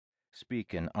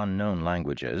speak in unknown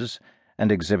languages,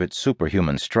 and exhibit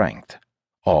superhuman strength,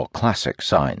 all classic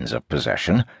signs of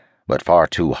possession, but far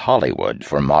too Hollywood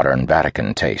for modern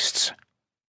Vatican tastes.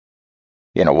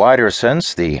 In a wider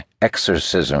sense, the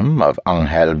exorcism of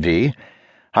Angel V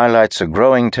highlights a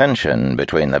growing tension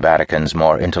between the Vatican's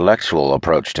more intellectual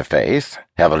approach to faith,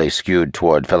 heavily skewed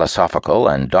toward philosophical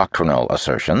and doctrinal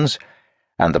assertions,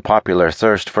 and the popular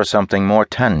thirst for something more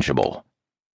tangible.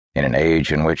 In an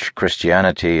age in which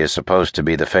Christianity is supposed to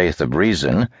be the faith of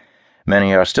reason,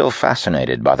 many are still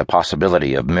fascinated by the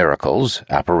possibility of miracles,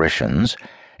 apparitions,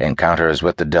 encounters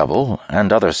with the devil,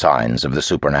 and other signs of the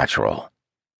supernatural.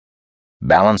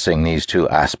 Balancing these two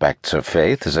aspects of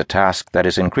faith is a task that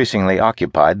has increasingly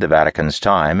occupied the Vatican's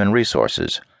time and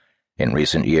resources. In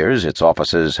recent years, its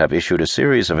offices have issued a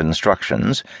series of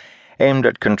instructions aimed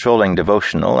at controlling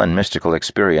devotional and mystical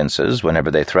experiences whenever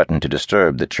they threaten to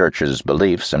disturb the Church's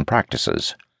beliefs and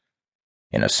practices.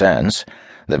 In a sense,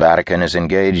 the Vatican is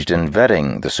engaged in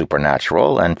vetting the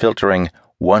supernatural and filtering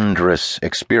wondrous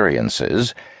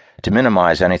experiences to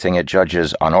minimize anything it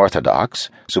judges unorthodox,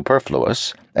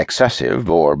 superfluous, excessive,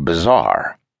 or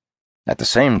bizarre. At the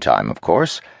same time, of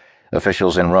course,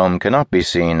 officials in Rome cannot be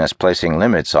seen as placing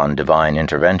limits on divine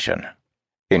intervention,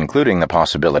 including the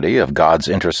possibility of God's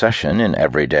intercession in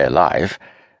everyday life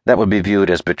that would be viewed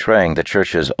as betraying the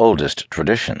Church's oldest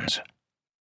traditions.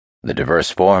 The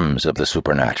diverse forms of the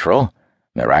supernatural,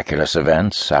 miraculous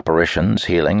events, apparitions,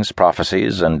 healings,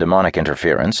 prophecies, and demonic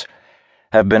interference,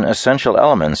 have been essential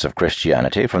elements of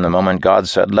Christianity from the moment God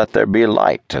said, "Let there be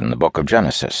light," in the book of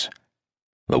Genesis.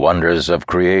 The wonders of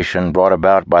creation brought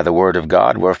about by the Word of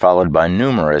God were followed by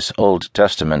numerous Old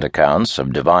Testament accounts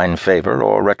of divine favor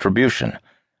or retribution.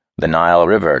 The Nile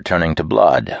River turning to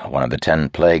blood, one of the 10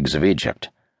 plagues of Egypt;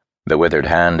 the withered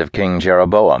hand of King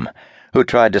Jeroboam, who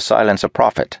tried to silence a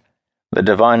prophet; the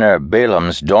diviner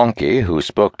Balaam's donkey, who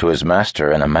spoke to his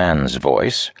master in a man's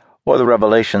voice; or the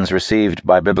revelations received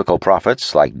by biblical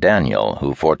prophets like Daniel,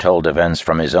 who foretold events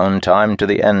from his own time to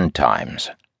the end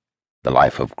times. The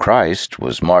life of Christ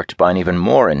was marked by an even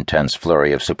more intense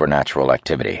flurry of supernatural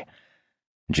activity.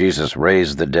 Jesus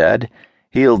raised the dead,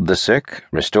 healed the sick,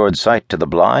 restored sight to the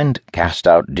blind, cast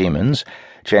out demons,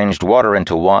 changed water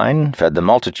into wine, fed the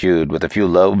multitude with a few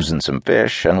loaves and some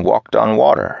fish, and walked on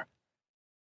water.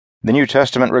 The New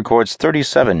Testament records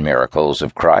 37 miracles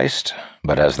of Christ,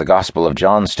 but as the Gospel of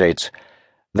John states,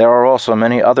 there are also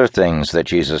many other things that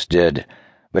Jesus did,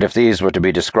 but if these were to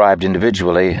be described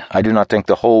individually, I do not think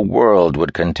the whole world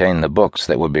would contain the books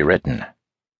that would be written.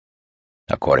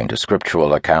 According to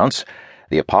scriptural accounts,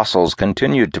 the apostles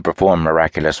continued to perform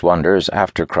miraculous wonders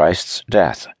after Christ's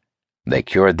death. They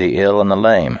cured the ill and the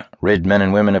lame, rid men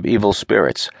and women of evil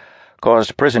spirits,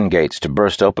 caused prison gates to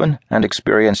burst open, and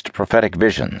experienced prophetic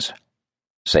visions.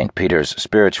 St. Peter's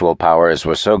spiritual powers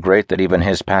were so great that even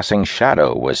his passing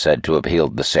shadow was said to have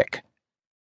healed the sick.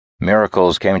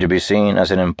 Miracles came to be seen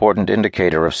as an important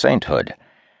indicator of sainthood,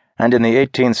 and in the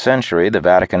 18th century the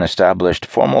Vatican established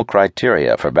formal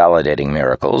criteria for validating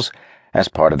miracles as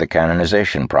part of the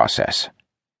canonization process.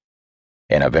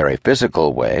 In a very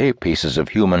physical way, pieces of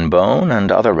human bone and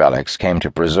other relics came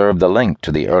to preserve the link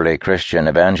to the early Christian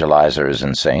evangelizers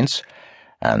and saints,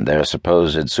 and their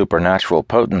supposed supernatural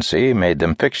potency made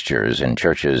them fixtures in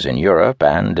churches in Europe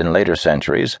and, in later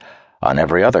centuries, on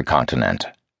every other continent.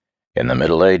 In the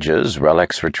Middle Ages,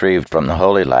 relics retrieved from the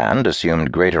Holy Land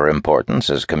assumed greater importance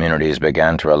as communities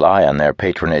began to rely on their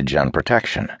patronage and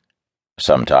protection.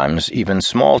 Sometimes even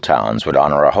small towns would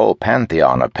honor a whole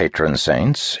pantheon of patron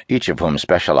saints, each of whom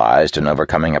specialized in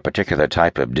overcoming a particular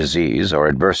type of disease or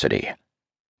adversity.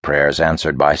 Prayers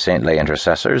answered by saintly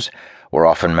intercessors were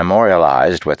often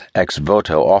memorialized with ex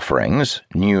voto offerings,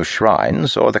 new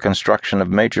shrines, or the construction of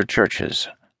major churches.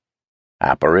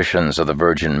 Apparitions of the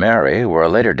Virgin Mary were a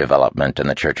later development in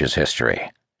the Church's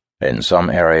history. In some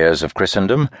areas of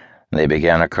Christendom, they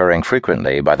began occurring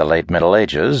frequently by the late Middle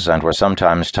Ages and were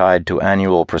sometimes tied to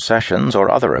annual processions or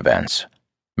other events.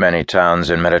 Many towns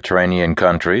in Mediterranean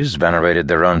countries venerated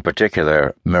their own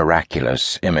particular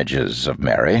miraculous images of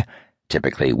Mary,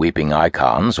 typically weeping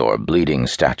icons or bleeding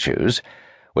statues,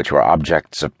 which were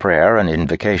objects of prayer and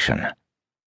invocation.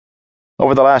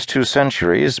 Over the last 2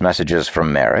 centuries, messages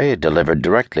from Mary, delivered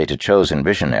directly to chosen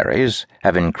visionaries,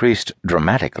 have increased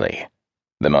dramatically.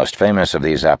 The most famous of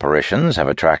these apparitions have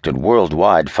attracted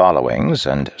worldwide followings,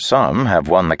 and some have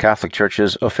won the Catholic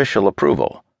Church's official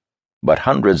approval. But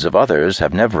hundreds of others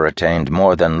have never attained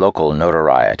more than local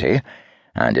notoriety,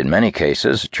 and in many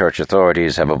cases, Church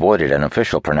authorities have avoided an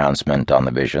official pronouncement on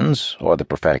the visions or the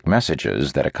prophetic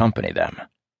messages that accompany them.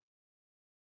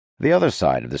 The other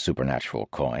side of the supernatural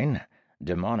coin,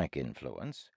 demonic influence,